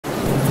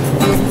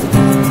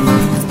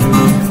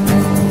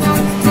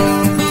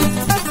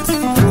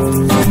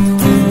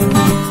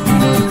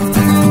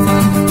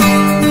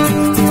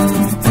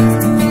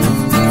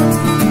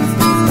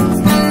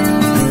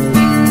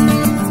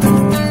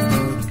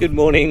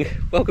morning,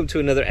 welcome to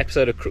another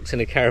episode of Crooks in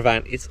a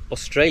Caravan. It's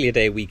Australia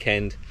Day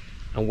weekend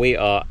and we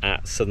are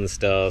at Southern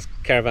Stars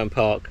Caravan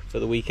Park for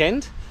the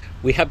weekend.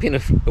 We have been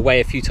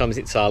away a few times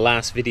since our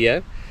last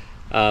video.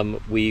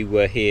 We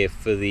were here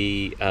for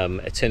the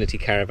Eternity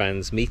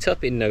Caravans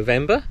Meet-up in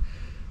November,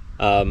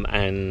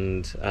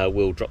 and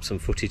we'll drop some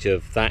footage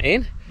of that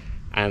in.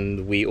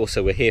 And we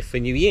also were here for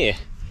New Year.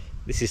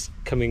 This is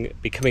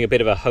becoming a bit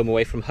of a home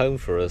away from home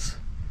for us.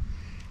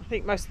 I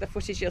think most of the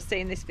footage you'll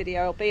see in this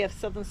video will be of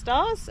Southern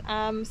Stars,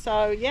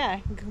 so yeah,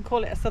 you can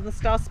call it a Southern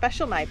Stars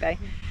special maybe.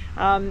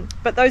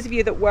 But those of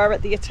you that were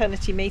at the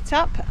Eternity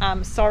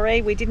Meetup,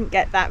 sorry we didn't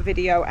get that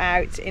video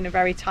out in a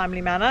very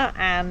timely manner,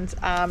 and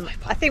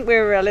I think we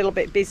were a little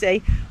bit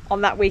busy on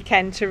that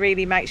weekend to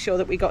really make sure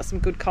that we got some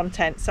good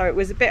content, so it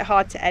was a bit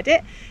hard to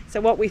edit.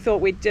 So what we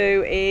thought we'd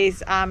do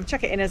is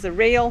chuck it in as a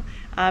reel,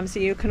 so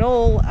you can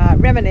all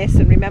reminisce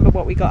and remember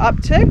what we got up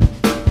to.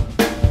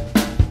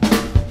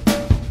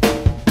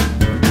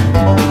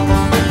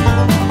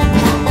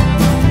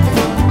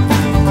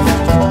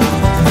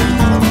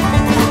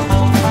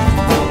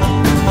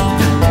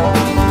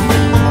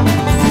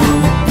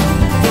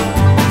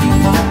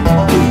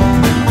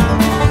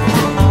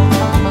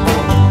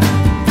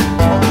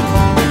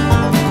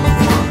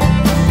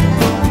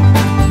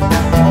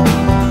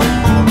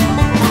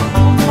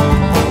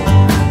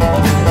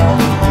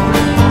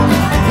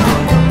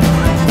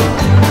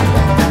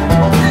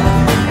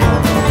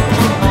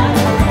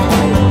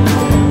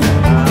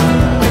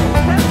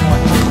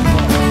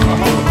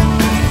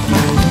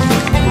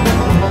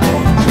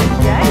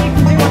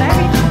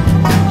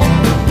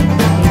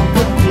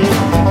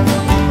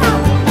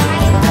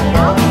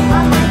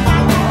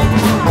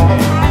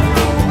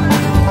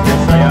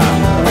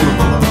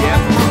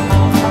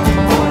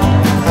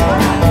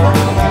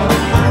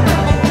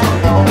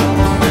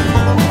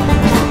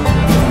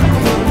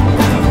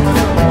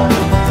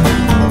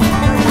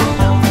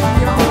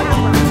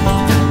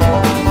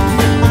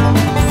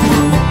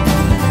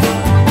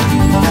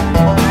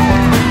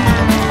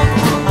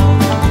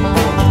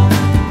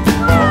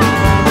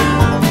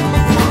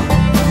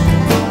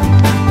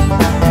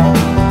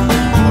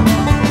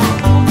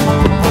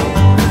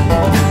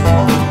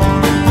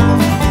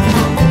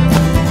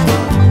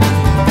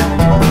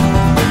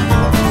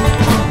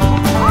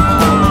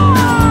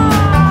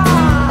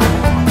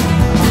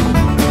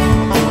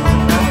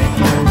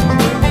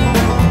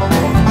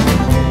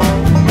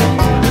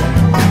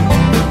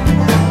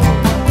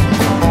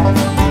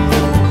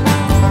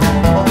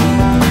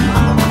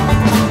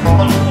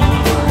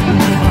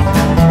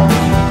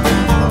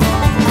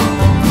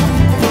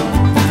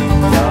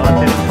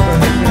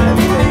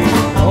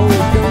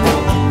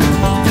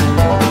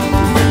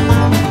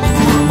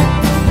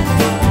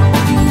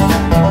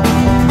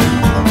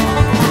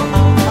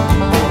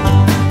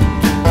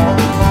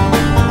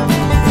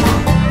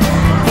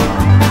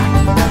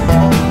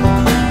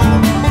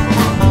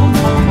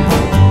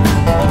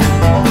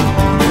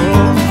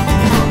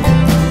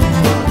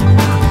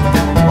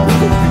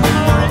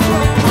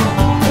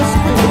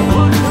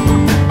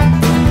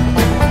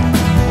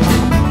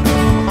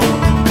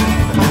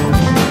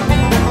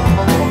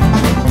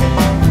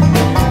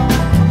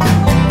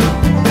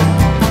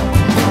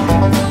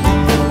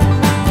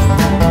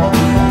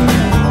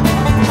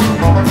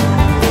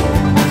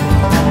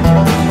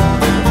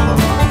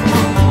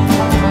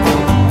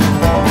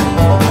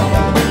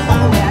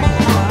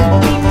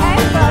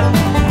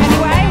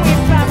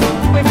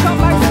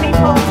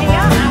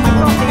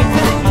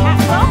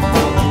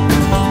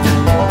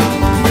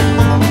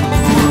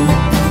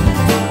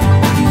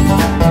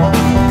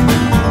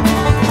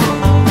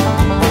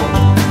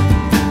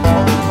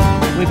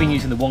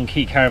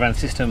 Key caravan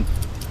system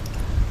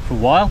for a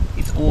while.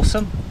 It's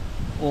awesome.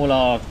 All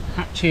our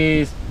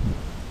hatches,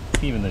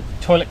 even the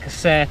toilet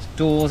cassette,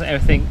 doors,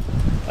 everything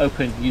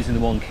open using the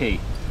one key.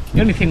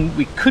 The only thing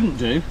we couldn't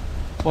do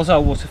was our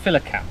water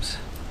filler caps.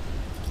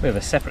 We have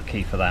a separate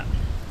key for that.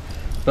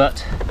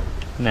 But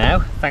now,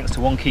 thanks to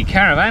One Key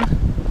Caravan,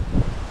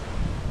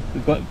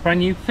 we've got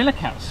brand new filler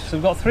caps. So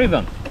we've got 3 of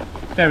them.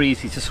 Very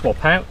easy to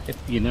swap out if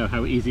you know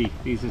how easy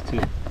these are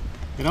to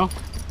get off.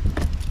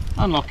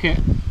 Unlock it,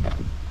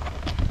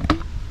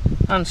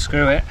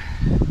 unscrew it,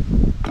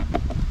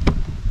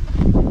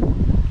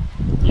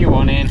 you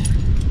on in,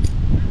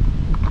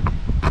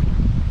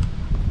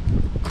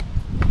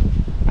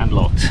 and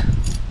locked.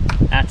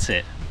 That's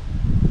it.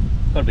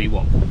 Gotta be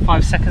what,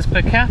 5 seconds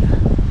per cap?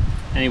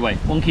 Anyway,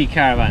 One Key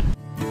Caravan.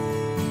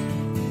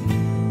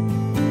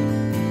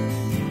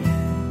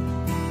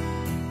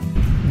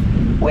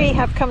 We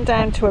have come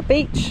down to a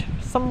beach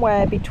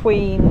somewhere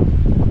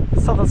between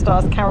Southern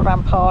Stars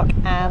Caravan Park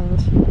and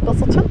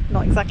Bussleton,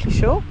 not exactly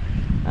sure.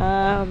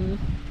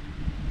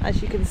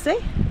 As you can see,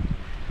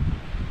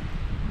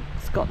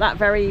 it's got that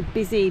very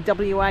busy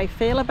WA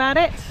feel about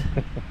it.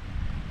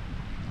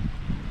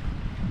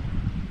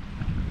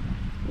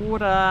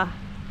 Water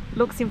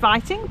looks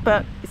inviting,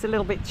 but it's a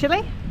little bit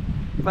chilly,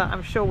 but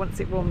I'm sure once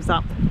it warms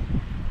up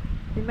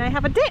we may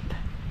have a dip.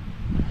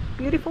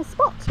 Beautiful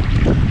spot.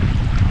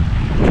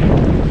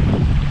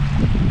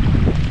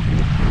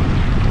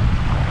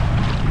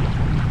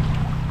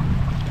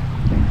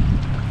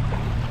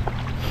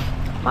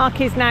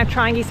 Mark is now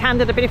trying his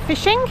hand at a bit of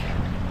fishing.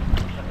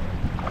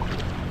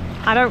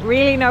 I don't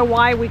really know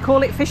why we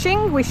call it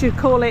fishing. We should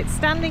call it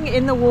standing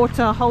in the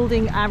water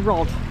holding a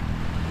rod,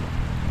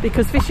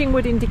 because fishing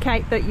would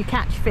indicate that you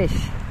catch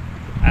fish.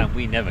 And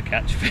we never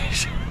catch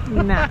fish.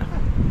 No.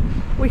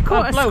 We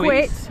caught a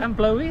squid. And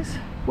blowies?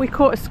 We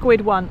caught a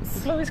squid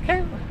once. The blowies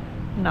count?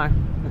 No.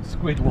 A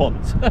squid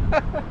once.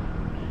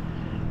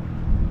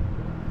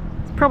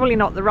 It's probably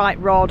not the right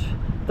rod,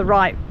 the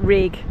right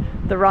rig,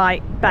 the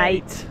right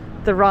bait,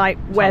 the right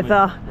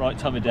weather, right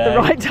time of day. the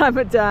right time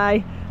of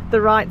day,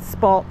 the right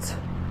spot.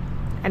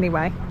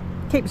 Anyway,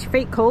 keeps your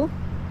feet cool.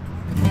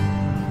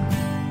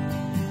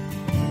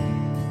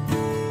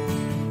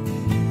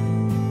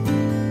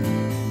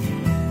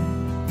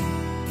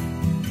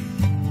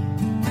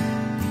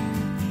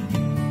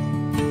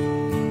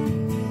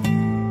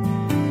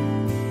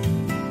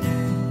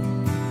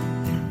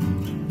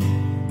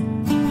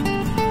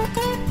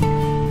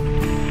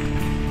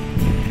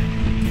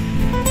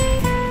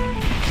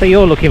 So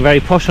you're looking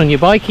very posh on your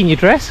bike in your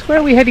dress. Where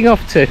are we heading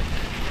off to?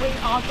 We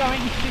are going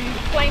to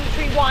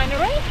Flametree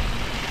Winery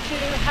to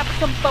have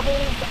some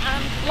bubbles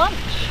and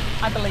lunch,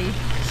 I believe.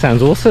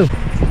 Sounds awesome.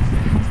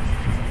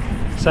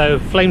 So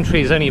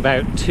Flametree is only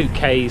about 2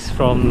 k's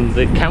from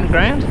the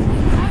campground.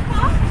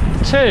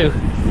 2.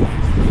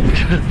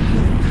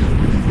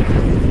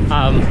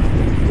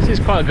 This is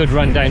quite a good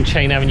run down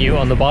Chain Avenue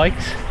on the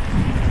bikes.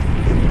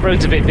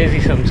 Road's a bit busy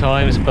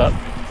sometimes, but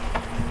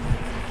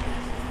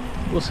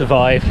we'll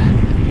survive.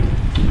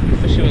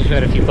 Especially once we've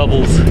had a few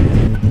bubbles.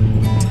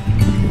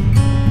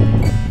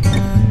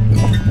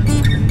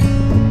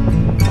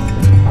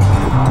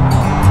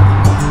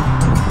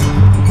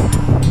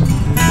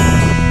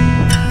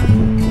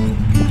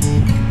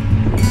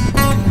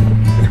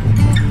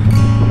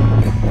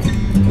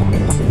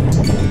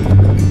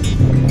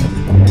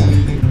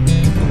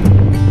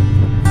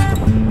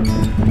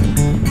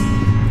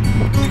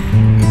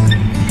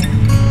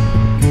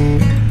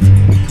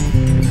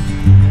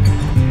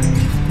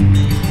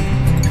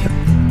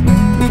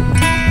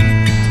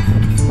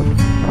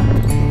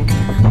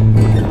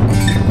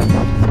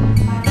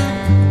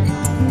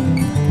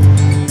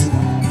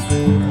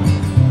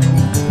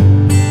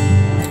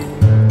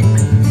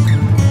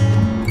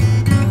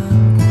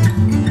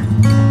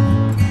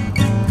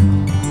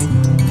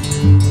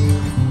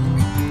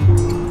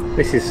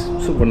 This is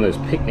sort of one of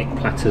those picnic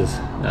platters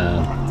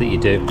that you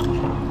do.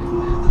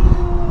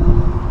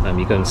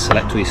 You go and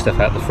select all your stuff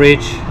out the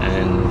fridge,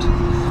 and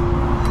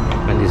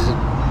Mandy's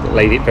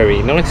laid it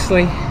very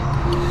nicely.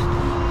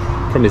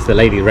 Problem is, the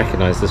lady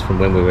recognised us from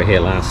when we were here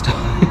last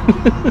time.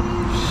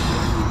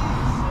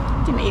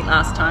 Didn't eat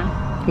last time.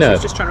 No. I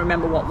was just trying to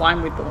remember what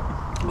wine we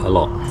bought. A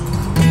lot.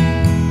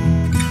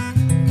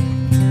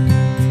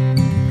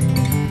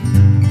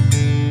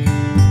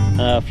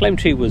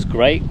 Flametree was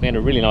great. We had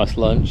a really nice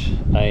lunch,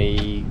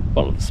 a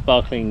bottle of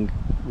sparkling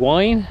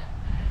wine,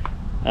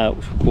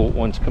 which we bought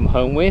one to come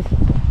home with,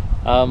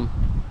 and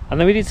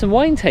then we did some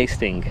wine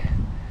tasting,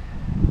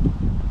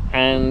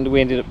 and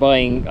we ended up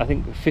buying, I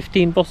think,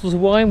 15 bottles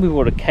of wine. We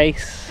bought a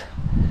case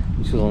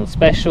which was on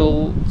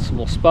special, some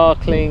more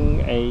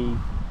sparkling, a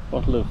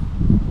bottle of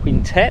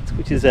Quintet,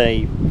 which is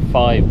a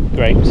 5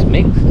 grapes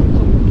mixed.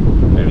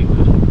 Very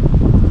good.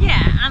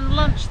 Yeah, and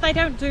lunch, they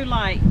don't do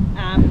like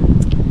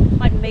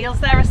meals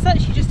there as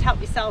such. You just help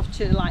yourself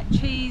to like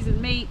cheese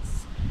and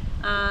meats,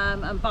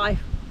 and buy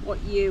what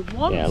you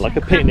want. Yeah, like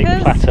a picnic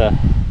platter.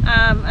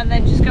 And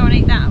then just go and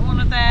eat that at one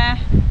of their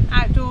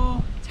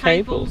outdoor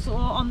tables or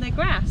on their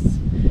grass.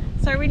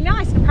 So really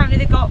nice. And apparently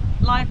they've got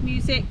live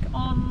music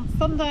on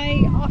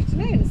Sunday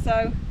afternoon,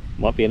 so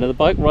might be another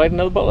bike ride,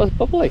 another bottle of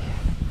bubbly.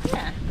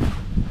 Yeah,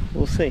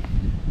 we'll see.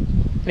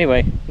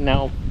 Anyway,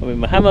 now I'm in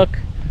my hammock,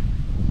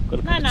 got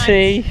a cup of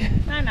tea,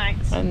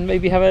 and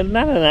maybe have a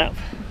nana nap.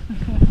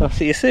 I'll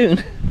see you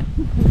soon.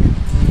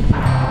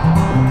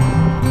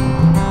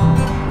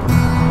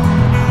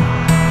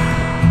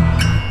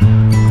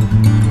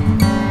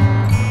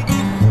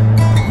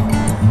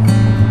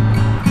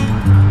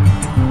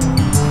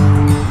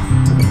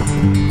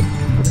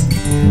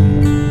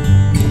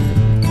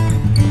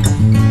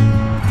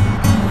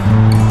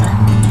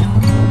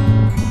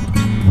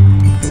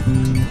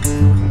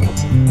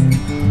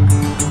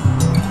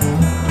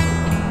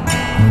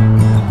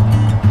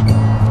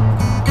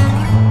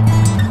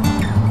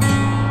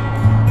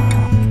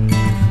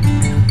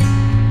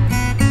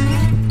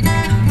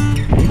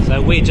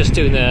 We're just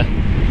doing a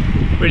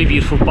really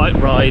beautiful bike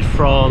ride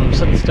from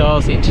Southern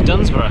Stars into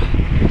Dunsborough.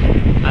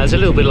 It's a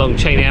little bit along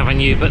Chain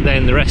Avenue, but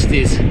then the rest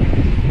is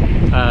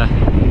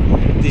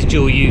these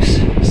dual use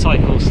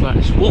cycle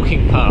 /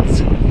 walking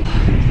paths.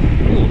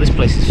 Oh, this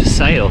place is for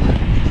sale.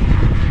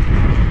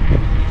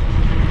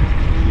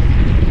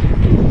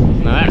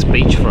 Now that's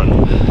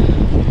beachfront.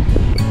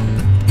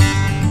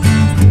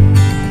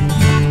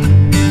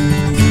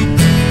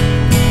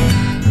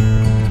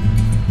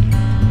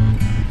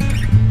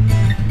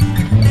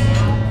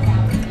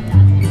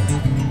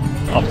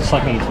 After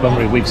cycling into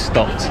Bunbury, we've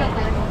stopped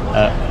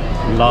at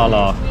La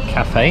La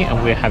Cafe,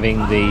 and we're having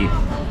the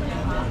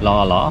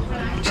La La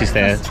which is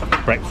their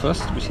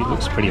breakfast, which it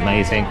looks pretty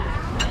amazing.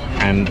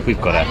 And we've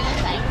got a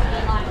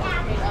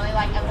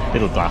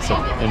little glass of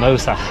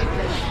mimosa,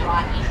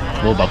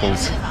 more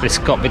bubbles. But it's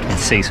got vitamin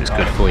C, so it's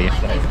good for you.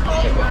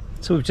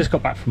 So we've just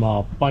got back from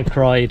our bike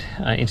ride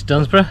into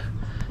Dunsborough.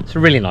 It's a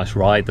really nice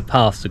ride. The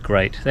paths are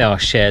great. They are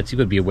shared, so you've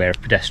got to be aware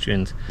of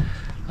pedestrians.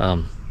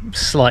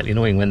 Slightly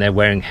annoying when they're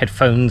wearing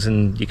headphones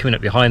and you're coming up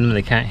behind them and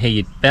they can't hear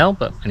your bell,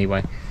 but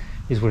anyway,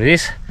 is what it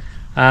is.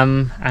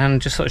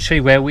 And just sort of show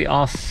you where we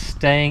are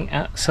staying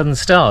at Southern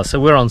Stars. So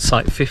we're on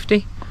site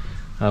 50,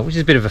 which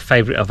is a bit of a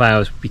favourite of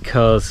ours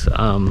because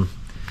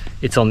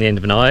it's on the end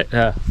of an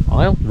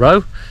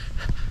row.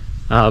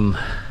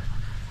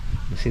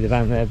 You see the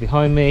van there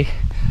behind me.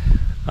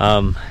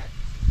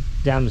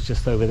 Dam's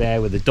just over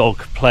there with the dog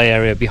play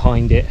area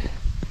behind it.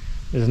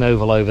 There's an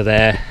oval over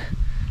there,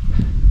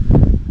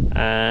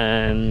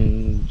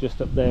 and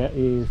just up there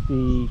is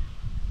the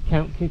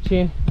camp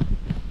kitchen.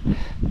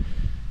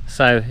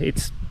 So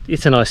it's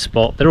a nice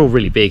spot. They're all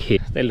really big here.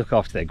 They look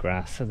after their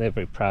grass, so they're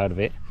very proud of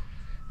it.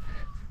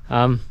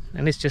 And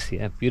it's just,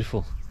 yeah,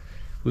 beautiful.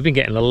 We've been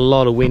getting a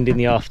lot of wind in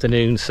the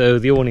afternoon, so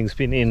the awning's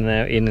been in and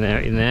out, in and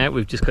out, in and out.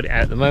 We've just got it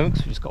out at the moment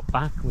because we just got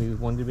back and we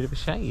wanted a bit of a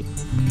shade.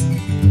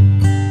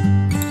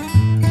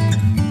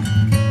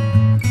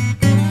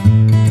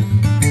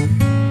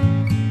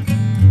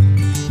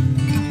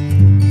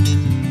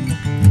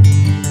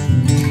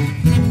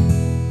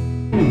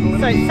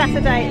 So it's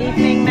Saturday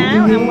evening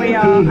now and we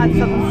are at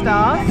Southern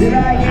Stars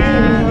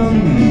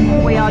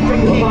and we are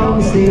drinking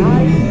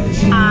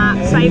our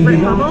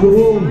favourite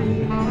bubbles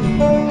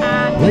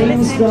and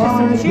listening to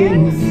some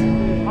tunes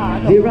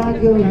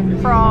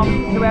from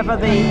whoever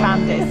the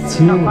band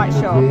is, not quite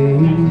sure.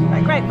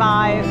 But great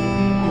vibe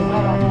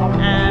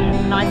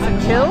and nice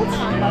and chilled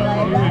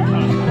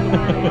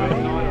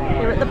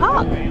here at the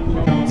park.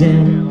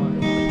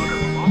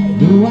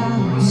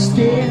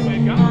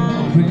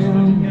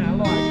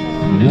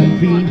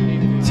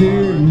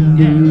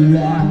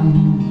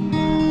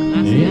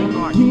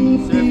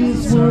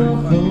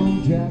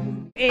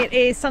 It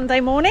is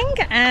Sunday morning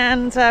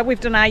and we've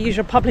done our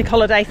usual public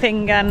holiday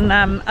thing and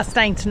are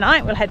staying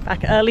tonight. We'll head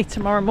back early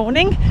tomorrow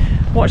morning.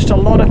 Watched a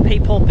lot of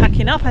people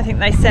packing up. I think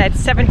they said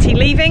 70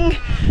 leaving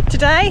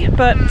today,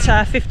 but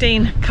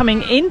 15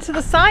 coming into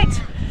the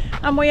site.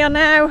 And we are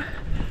now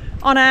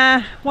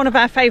on one of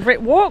our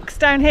favourite walks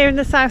down here in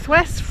the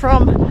southwest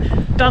from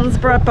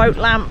Dunsborough boat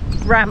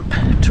ramp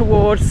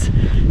towards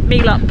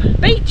Meet-up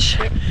Beach.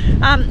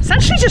 It's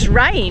actually just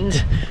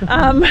rained.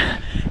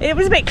 It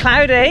was a bit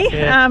cloudy.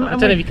 Yeah, I don't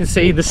know if you can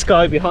see the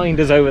sky behind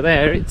us over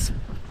there. It's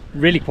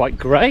really quite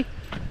grey,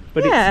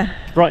 but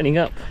it's brightening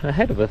up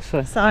ahead of us.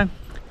 So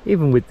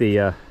even with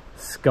the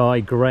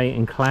sky grey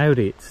and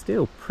cloudy, it's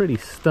still pretty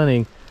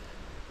stunning.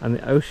 And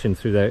the ocean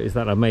through there is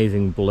that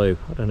amazing blue.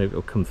 I don't know if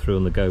it'll come through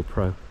on the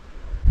GoPro.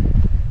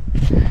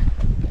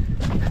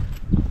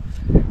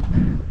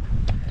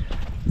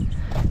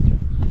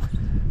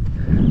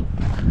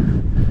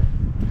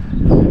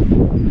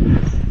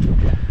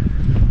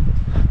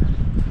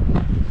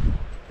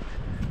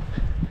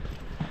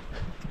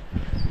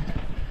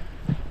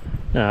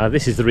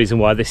 This is the reason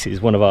why this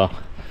is one of our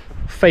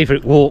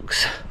favourite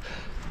walks.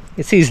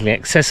 It's easily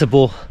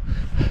accessible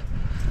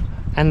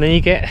and then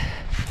you get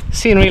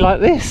scenery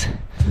like this.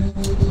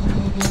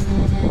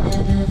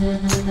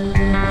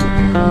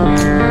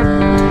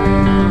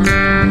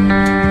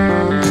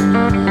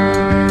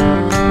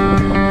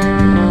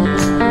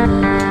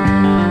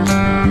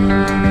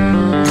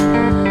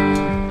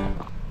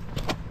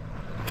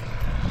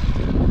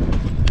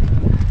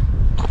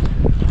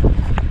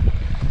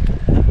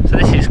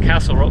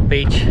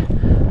 Beach.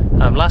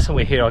 Last time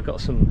we were here I got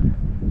some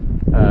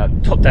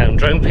top-down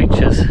drone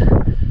pictures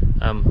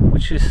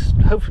which has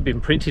hopefully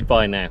been printed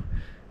by now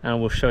and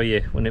we'll show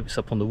you when it's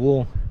up on the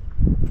wall.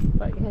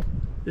 But yeah,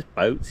 this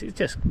boats, it's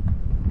just,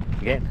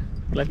 again,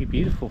 bloody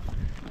beautiful.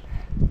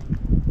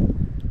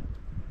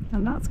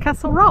 And that's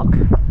Castle Rock.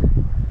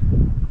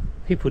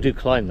 People do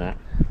climb that.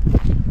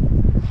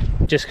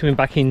 Just coming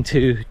back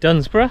into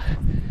Dunsborough.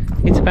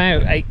 It's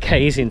about 8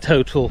 k's in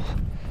total.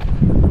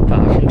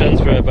 From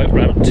Dunsborough boat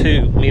ramp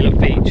to Meet-up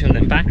Beach and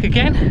then back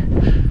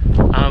again.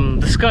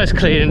 The sky's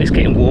clear and it's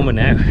getting warmer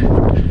now.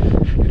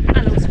 And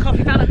there was a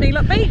coffee van at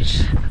Meet-up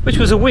Beach, which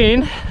was a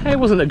win. It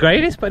wasn't the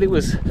greatest, but it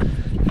was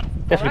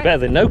definitely better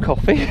than no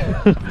coffee.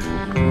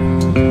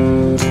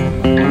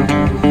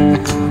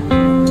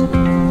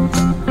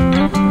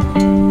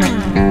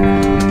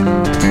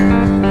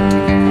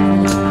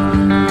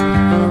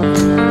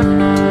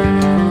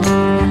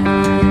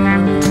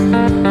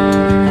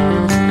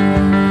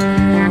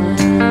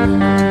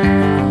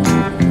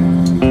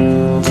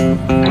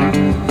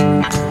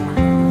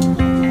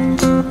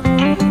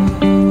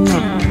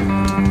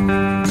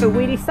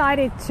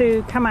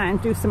 to come out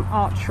and do some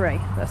archery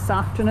this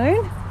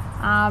afternoon.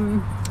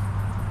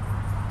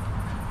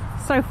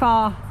 So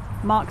far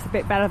Mark's a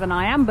bit better than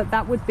I am, but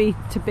that would be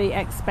to be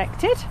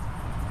expected.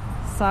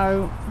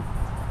 So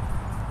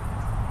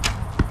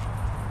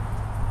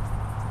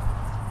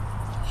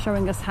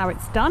showing us how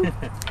it's done.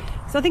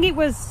 So I think it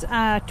was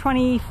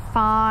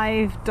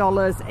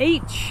 $25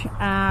 each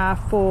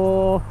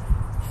for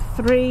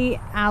 3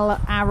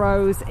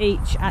 arrows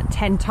each at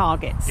 10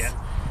 targets. Yeah.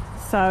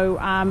 So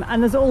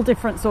and there's all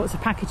different sorts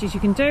of packages you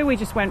can do. We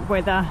just went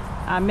with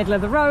a middle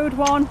of the road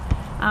one.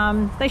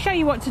 They show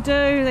you what to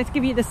do. They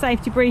give you the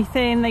safety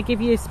briefing. They give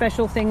you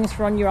special things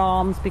for on your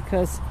arms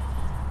because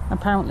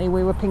apparently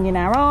we were pinging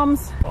our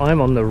arms.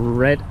 I'm on the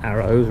red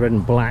arrows, red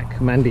and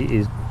black. Mandy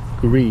is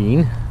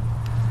green.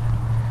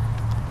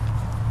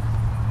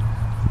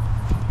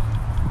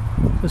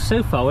 But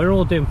so far we're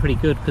all doing pretty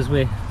good because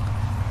we're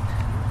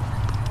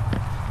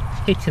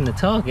hitting the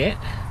target.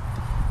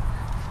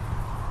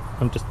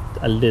 I'm just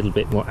a little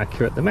bit more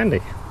accurate than Mandy.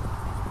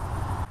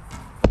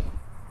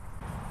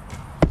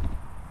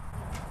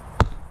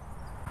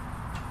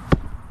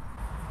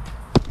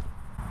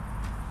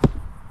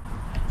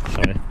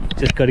 Sorry,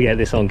 just got to get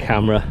this on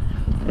camera.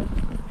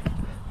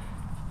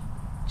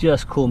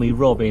 Just call me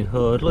Robin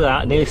Hood. Look at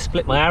that, I nearly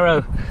split my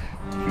arrow.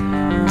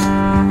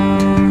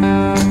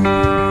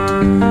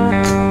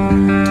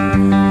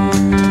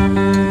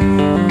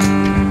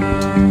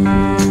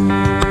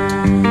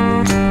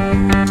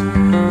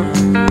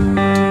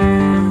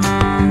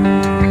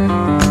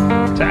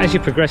 As you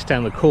progress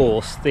down the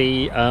course,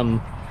 the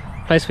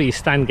place where you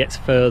stand gets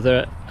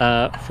further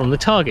from the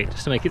target,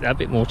 just to make it a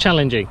bit more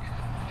challenging.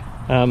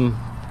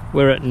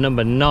 We're at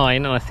number 9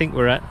 and I think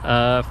we're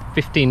at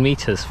 15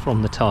 meters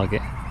from the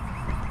target.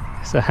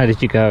 So how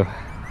did you go?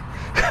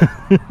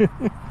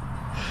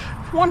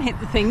 One hit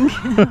the thing.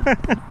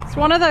 It's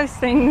one of those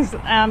things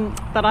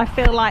that I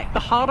feel like the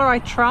harder I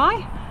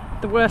try,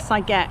 the worse I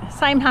get.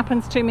 Same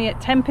happens to me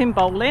at 10-pin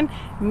bowling,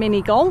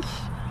 mini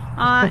golf.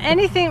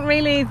 Anything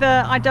really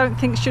that I don't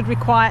think should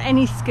require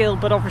any skill,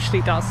 but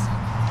obviously does.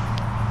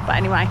 But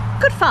anyway,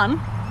 good fun.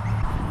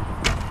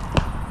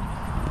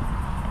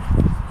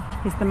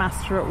 He's the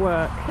master at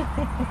work.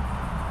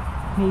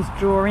 He's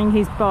drawing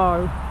his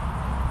bow,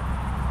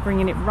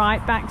 bringing it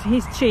right back to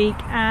his cheek,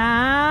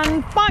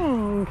 and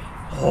bang!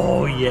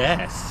 Oh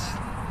yes!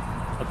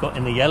 I've got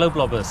in the yellow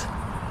blobbers.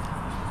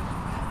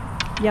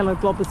 Yellow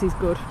blobbers is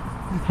good,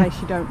 in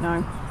case you don't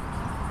know.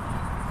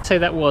 I'd say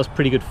that was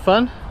pretty good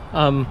fun.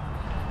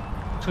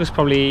 Took us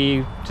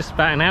probably just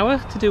about an hour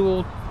to do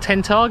all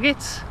 10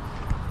 targets.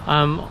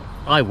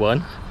 I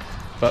won,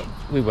 but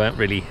we weren't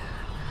really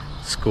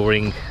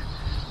scoring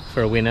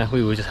for a winner.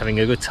 We were just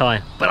having a good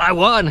time, but I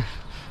won.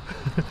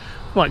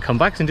 Might come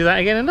back and do that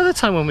again another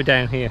time when we're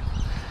down here.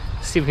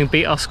 See if we can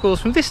beat our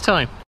scores from this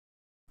time.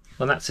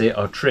 Well, that's it.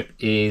 Our trip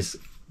is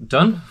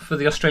done for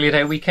the Australia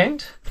Day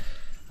weekend.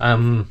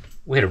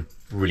 We had a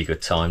really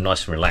good time,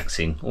 nice and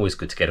relaxing. Always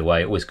good to get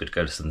away, always good to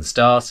go to Southern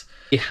Stars.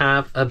 We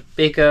have a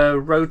bigger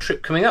road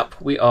trip coming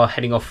up. We are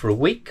heading off for a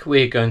week.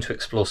 We're going to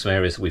explore some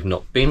areas that we've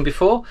not been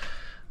before.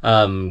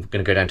 We're going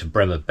to go down to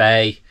Bremer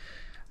Bay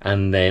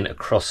and then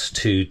across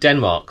to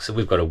Denmark. So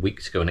we've got a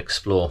week to go and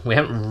explore. We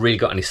haven't really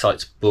got any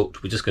sites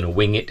booked. We're just going to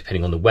wing it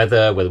depending on the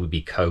weather, whether we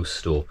be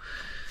coast or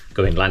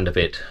go inland a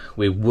bit.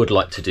 We would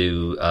like to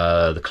do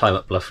the climb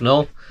up Bluff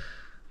Knoll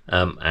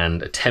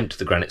and attempt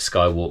the Granite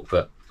Skywalk,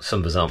 but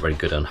some of us aren't very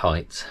good on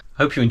heights.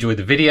 Hope you enjoyed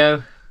the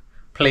video.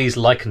 Please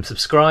like and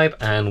subscribe,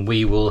 and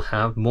we will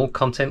have more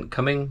content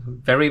coming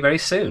very, very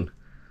soon.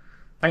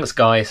 Thanks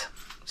guys.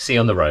 See you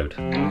on the road.